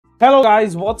Hello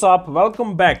guys, what's up?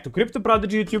 Welcome back to Crypto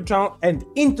Prodigy YouTube channel, and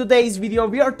in today's video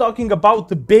we are talking about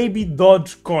the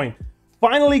Babydoge coin.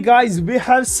 Finally guys, we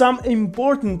have some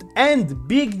important and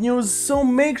big news, so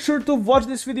make sure to watch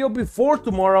this video before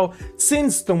tomorrow,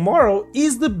 since tomorrow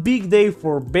is the big day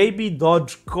for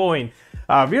Babydoge coin.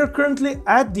 We are currently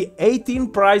at the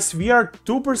 18 price, we are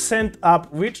 2%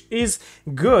 up, which is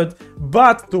good,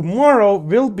 but tomorrow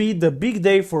will be the big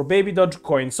day for Babydoge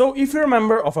coin. So if you're a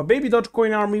member of a Babydoge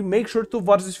coin army, make sure to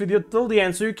watch this video till the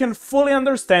end so you can fully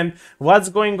understand what's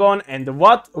going on and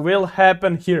what will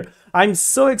happen here. I'm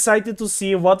so excited to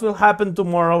see what will happen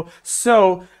tomorrow,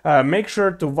 so make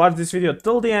sure to watch this video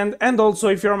till the end. And also,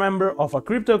 if you're a member of a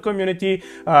crypto community,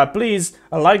 please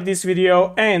like this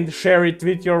video and share it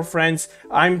with your friends.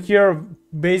 I'm here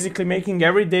basically making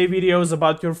everyday videos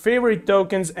about your favorite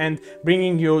tokens and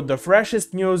bringing you the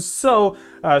freshest news, so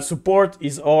support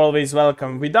is always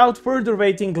welcome. Without further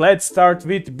waiting, let's start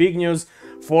with big news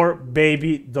for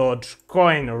Babydoge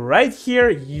coin. Right here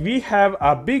we have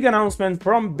a big announcement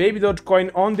from Babydoge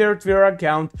coin on their Twitter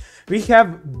account. We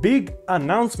have big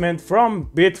announcement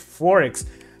from Bitforex.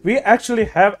 We actually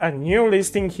have a new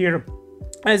listing here.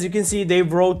 As you can see, they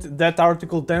wrote that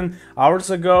article 10 hours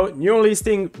ago. New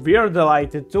listing. We are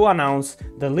delighted to announce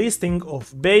the listing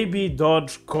of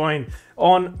Babydoge coin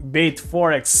on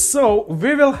Bitforex. So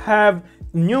we will have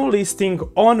new listing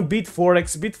on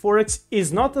Bitforex. Bitforex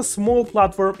is not a small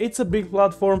platform, it's a big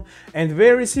platform and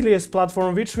very serious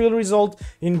platform, which will result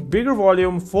in bigger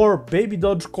volume for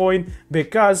Babydoge coin,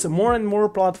 because more and more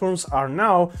platforms are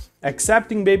now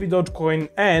accepting Babydoge coin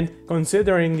and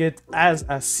considering it as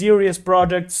a serious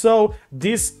project. So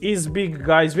this is big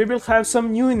guys. We will have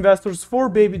some new investors for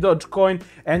Babydoge coin,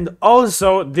 and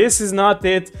also this is not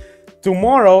it.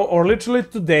 Tomorrow, or literally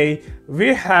today,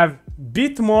 we have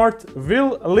Bitmart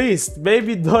will list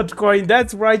Babydoge coin.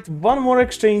 That's right, one more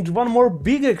exchange, one more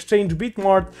big exchange.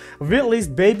 Bitmart will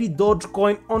list Babydoge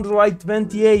coin on July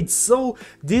 28th. So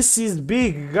this is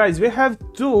big guys. We have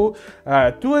two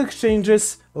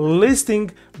exchanges listing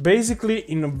basically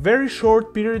in a very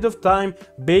short period of time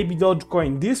Babydoge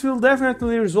coin. This will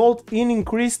definitely result in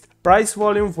increased price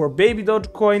volume for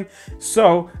Babydoge coin.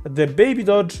 So the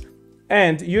Babydoge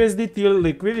and USDT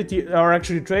liquidity, or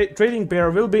actually trading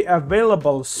pair, will be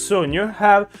available soon. You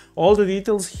have all the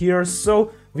details here,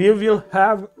 so we will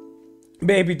have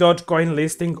Babydoge coin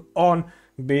listing on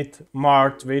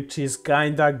Bitmart, which is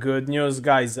kinda good news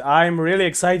guys. I'm really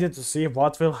excited to see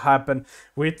what will happen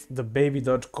with the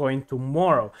Babydoge coin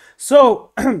tomorrow.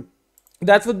 So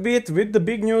that would be it with the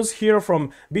big news here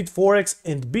from Bitforex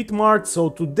and Bitmart. So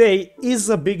today is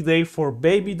a big day for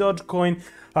Babydoge coin.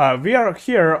 We are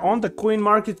here on the coin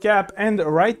market cap, and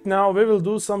right now we will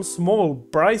do some small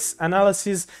price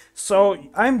analysis. So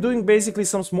I'm doing basically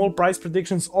some small price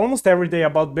predictions almost every day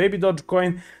about Babydoge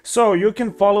coin. So you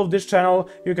can follow this channel,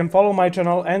 you can follow my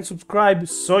channel and subscribe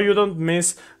so you don't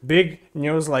miss big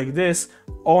news like this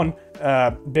on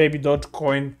Babydoge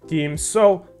coin team.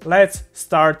 So let's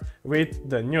start with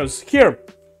the news here.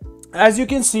 As you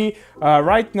can see,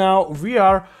 right now we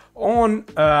are on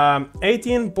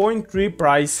 18.3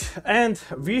 price, and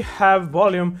we have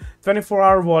volume,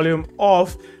 24-hour volume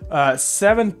of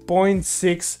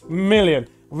 7.6 million,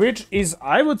 which is,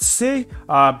 I would say,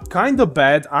 kind of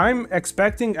bad. I'm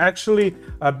expecting actually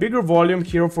a bigger volume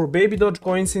here for Babydoge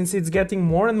coin since it's getting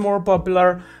more and more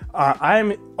popular.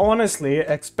 I'm honestly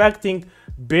expecting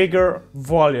bigger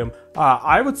volume.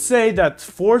 I would say that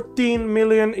 14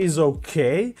 million is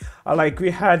okay, like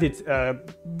we had it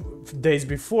days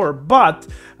before, but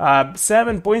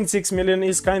 7.6 million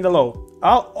is kind of low.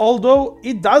 Although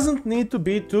it doesn't need to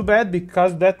be too bad,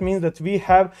 because that means that we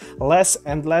have less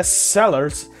and less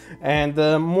sellers, and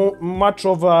much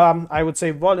of I would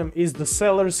say volume is the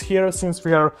sellers here, since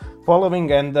we are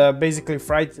following and basically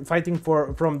fighting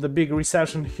from the big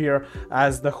recession here,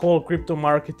 as the whole crypto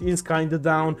market is kind of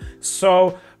down.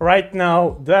 So right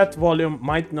now that volume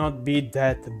might not be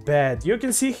that bad. You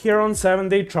can see here on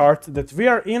 7-day chart that we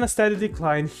are in a steady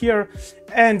decline here,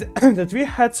 and that we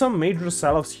had some major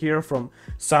sell-offs here from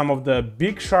some of the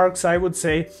big sharks, I would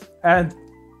say, and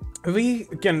we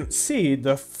can see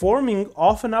the forming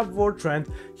of an upward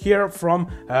trend here from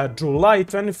July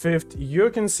 25th. You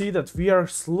can see that we are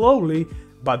slowly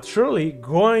but surely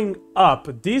going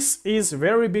up. This is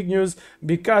very big news,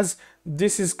 because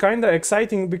this is kind of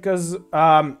exciting, because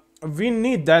we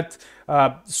need that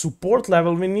support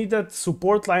level, we need that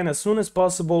support line as soon as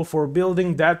possible for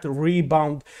building that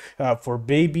rebound for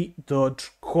Babydoge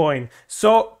coin.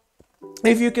 So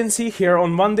if you can see here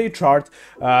on 1-day chart,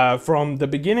 from the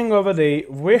beginning of the day,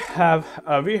 we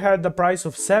had the price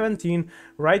of 17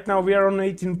 Right now we are on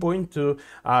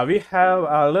 18.2. We have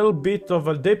a little bit of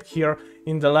a dip here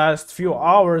in the last few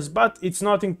hours, but it's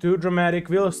nothing too dramatic.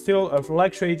 We're still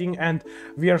fluctuating and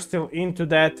we are still into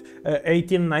that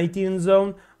 18-19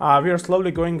 zone. We are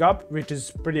slowly going up, which is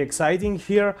pretty exciting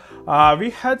here. We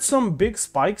had some big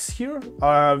spikes here.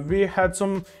 We had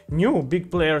some new big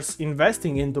players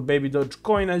investing into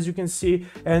Babydoge as you can see,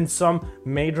 and some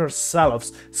major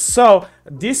sell-offs. So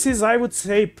this is, I would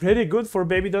say, pretty good for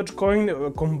Babydoge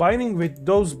combining with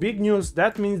those big news.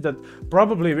 That means that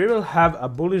probably we will have a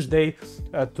bullish day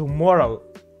tomorrow.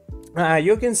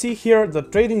 You can see here the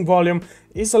trading volume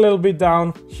is a little bit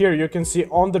down. Here you can see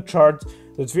on the chart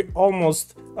that we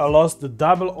almost lost the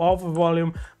double of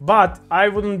volume, but I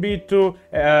wouldn't be too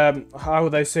how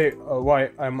would I say,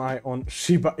 why am I on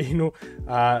Shiba Inu,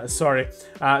 sorry.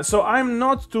 So I'm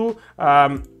not too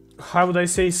how would I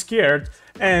say, scared,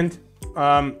 and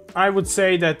I would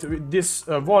say that this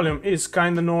volume is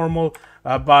kind of normal,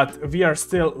 but we are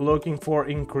still looking for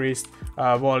increased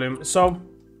volume. So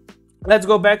let's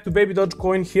go back to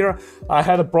Babydoge here. I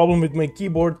had a problem with my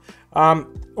keyboard. On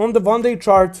the 1-day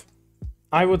chart,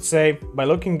 I would say, by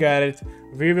looking at it,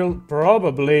 we will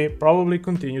probably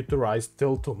continue to rise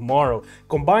till tomorrow.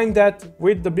 Combine that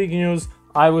with the big news,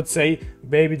 I would say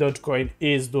Babydoge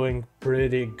is doing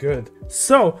pretty good.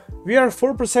 So we are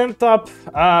 4% up.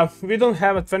 We don't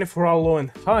have a 24-hour low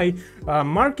and high.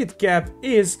 Market cap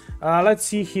is, let's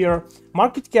see here,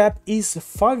 market cap is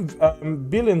 $5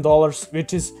 billion,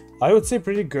 which is, I would say,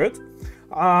 pretty good.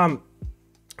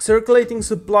 Circulating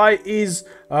supply is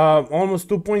almost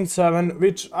 2.7,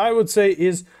 which I would say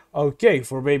is okay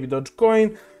for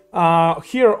Babydoge.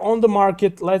 Here on the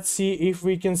market, let's see if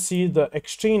we can see the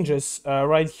exchanges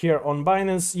right here on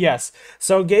Binance. Yes,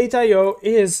 so Gate.io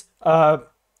is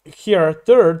here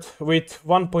third with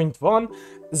 1.1.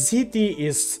 ZT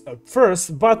is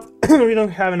first, but we don't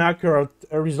have an accurate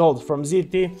result from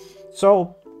ZT.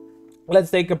 So let's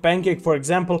take a Pancake, for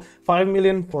example. 5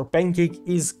 million for Pancake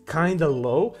is kind of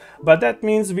low, but that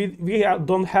means we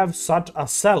don't have such a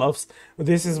sell-offs.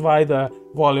 This is why the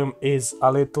volume is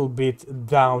a little bit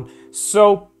down.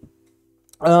 So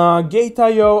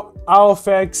Gate.io,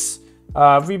 AOFX,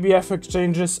 VBF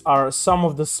exchanges are some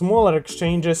of the smaller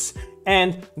exchanges,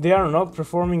 and they are not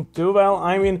performing too well.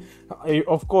 I mean,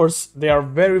 of course, they are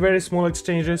very small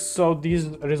exchanges, so these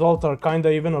results are kind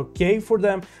of even okay for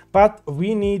them, but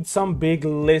we need some big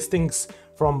listings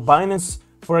from Binance,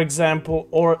 for example,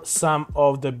 or some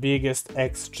of the biggest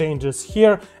exchanges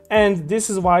here, and this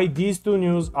is why these two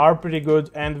news are pretty good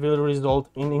and will result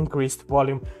in increased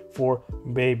volume for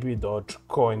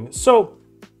Babydoge. So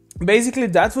basically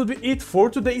that would be it for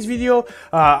today's video.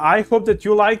 I hope that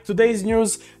you liked today's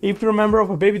news. If you're a member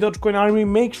of a Babydoge army,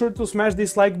 make sure to smash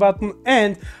this like button,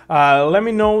 and let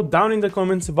me know down in the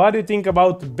comments what do you think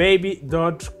about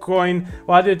Babydoge,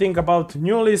 what do you think about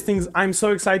new listings. I'm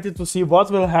so excited to see what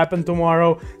will happen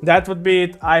tomorrow. That would be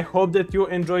it. I hope that you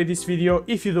enjoyed this video.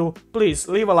 If you do, please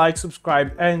leave a like,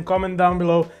 subscribe and comment down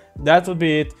below. That would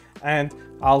be it, and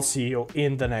I'll see you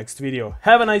in the next video.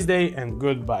 Have a nice day and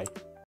goodbye.